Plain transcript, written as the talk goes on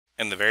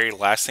And the very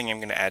last thing I'm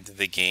going to add to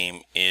the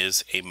game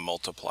is a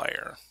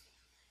multiplier.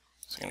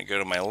 So I'm going to go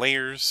to my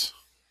layers,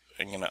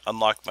 I'm going to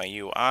unlock my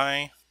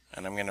UI,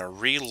 and I'm going to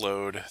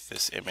reload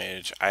this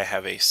image. I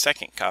have a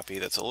second copy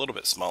that's a little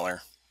bit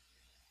smaller.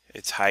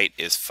 Its height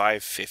is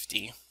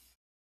 550.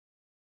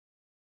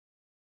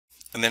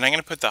 And then I'm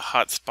going to put the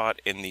hotspot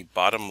in the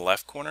bottom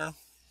left corner,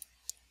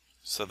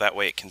 so that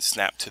way it can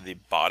snap to the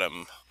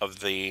bottom of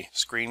the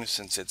screen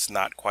since it's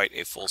not quite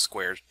a full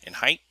square in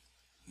height.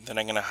 Then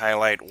I'm going to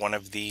highlight one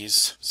of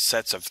these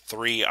sets of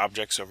 3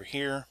 objects over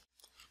here.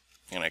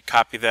 I'm going to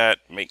copy that,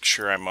 make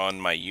sure I'm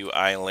on my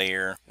UI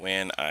layer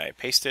when I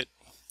paste it.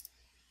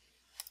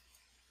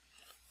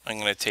 I'm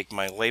going to take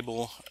my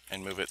label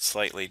and move it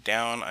slightly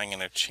down. I'm going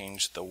to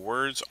change the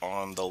words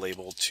on the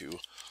label to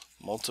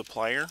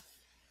multiplier.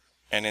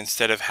 And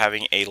instead of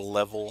having a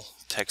level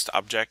text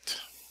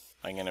object,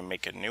 I'm going to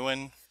make a new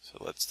one. So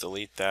let's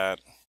delete that.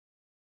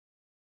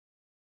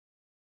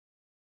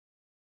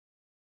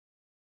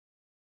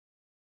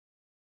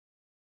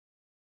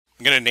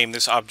 I'm going to name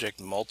this object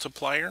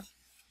multiplier.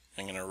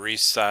 I'm going to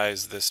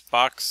resize this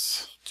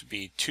box to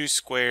be 2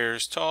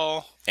 squares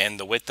tall and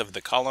the width of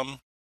the column.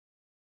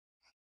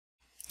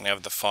 And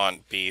have the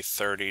font be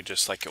 30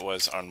 just like it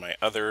was on my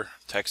other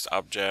text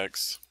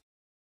objects.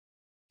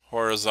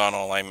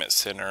 Horizontal alignment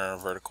center,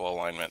 vertical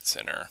alignment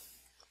center.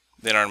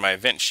 Then on my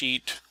event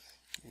sheet,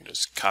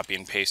 just copy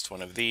and paste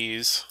one of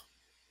these.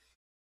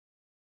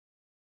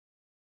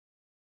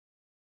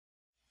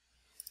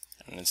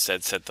 And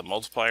instead set the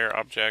multiplier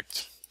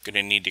object. I'm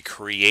going to need to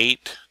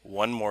create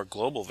one more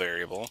global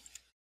variable.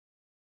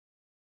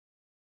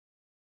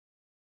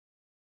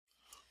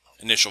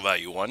 Initial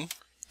value 1.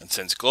 And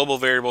since global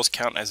variables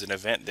count as an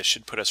event, this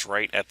should put us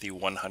right at the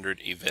 100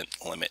 event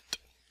limit.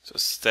 So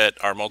set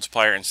our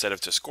multiplier, instead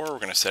of to score, we're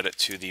going to set it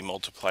to the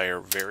multiplier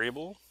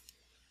variable.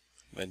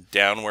 Then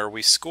down where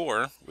we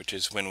score, which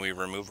is when we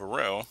remove a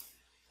row,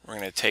 we're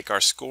going to take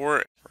our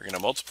score, we're going to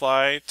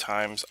multiply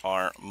times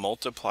our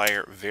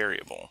multiplier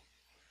variable.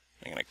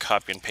 I'm going to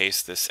copy and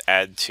paste this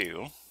add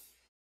to,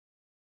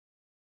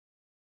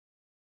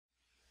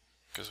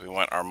 because we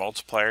want our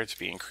multiplier to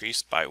be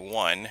increased by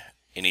 1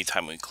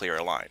 anytime we clear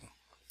a line,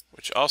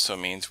 which also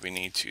means we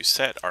need to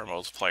set our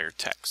multiplier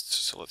text.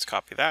 So let's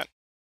copy that,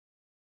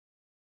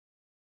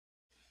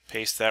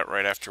 paste that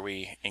right after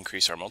we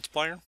increase our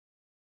multiplier.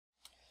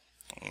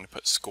 I'm going to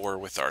put score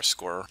with our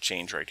score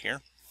change right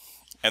here.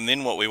 And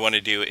then what we want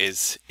to do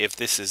is, if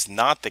this is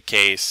not the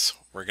case,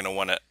 we're going to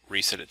want to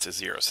reset it to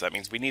 0. So that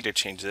means we need to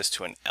change this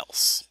to an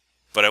else.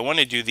 But I want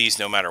to do these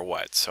no matter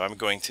what. So I'm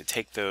going to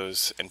take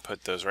those and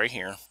put those right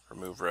here.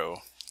 Remove row,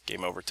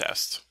 game over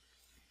test.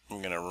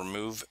 I'm going to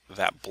remove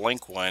that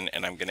blank one,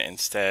 and I'm going to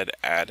instead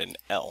add an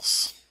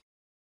else.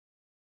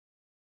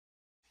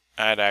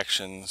 Add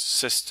action,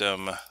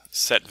 system,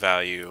 set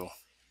value,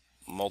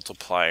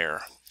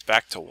 multiplier,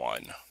 back to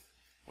 1,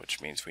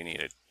 which means we need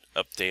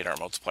to update our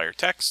multiplier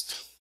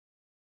text.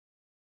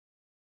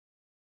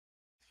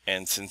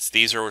 And since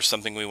these are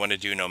something we want to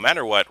do no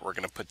matter what, we're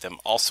going to put them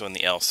also in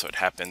the else, so it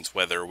happens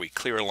whether we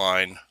clear a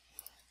line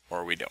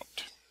or we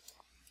don't.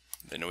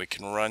 Then we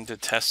can run to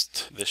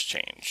test this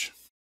change.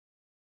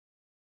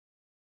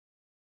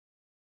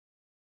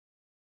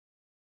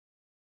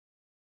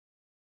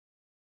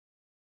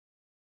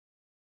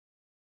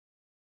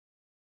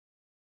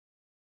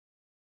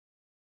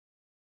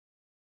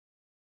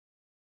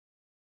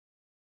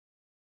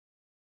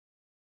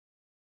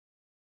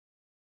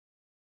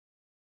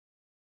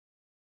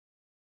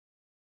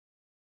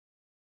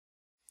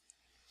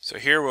 So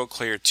here we'll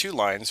clear 2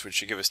 lines, which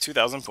should give us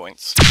 2,000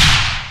 points.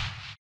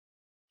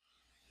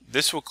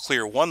 This will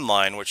clear 1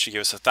 line, which should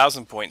give us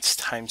 1,000 points,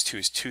 times 2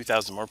 is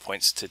 2,000 more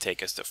points to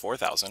take us to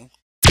 4,000.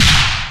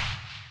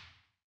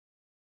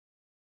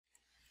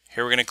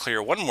 Here we're going to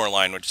clear 1 more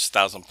line, which is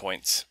 1,000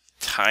 points,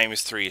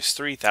 times 3 is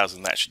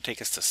 3,000. That should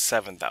take us to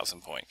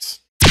 7,000 points.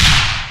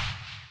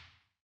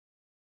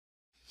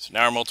 So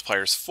now our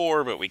multiplier is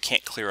 4, but we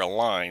can't clear a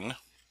line.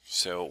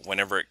 So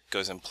whenever it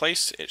goes in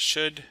place, it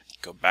should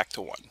go back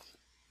to 1.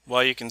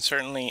 While you can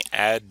certainly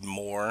add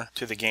more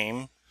to the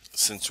game,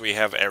 since we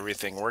have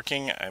everything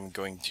working, I'm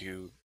going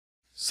to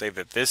say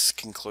that this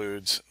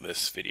concludes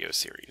this video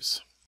series.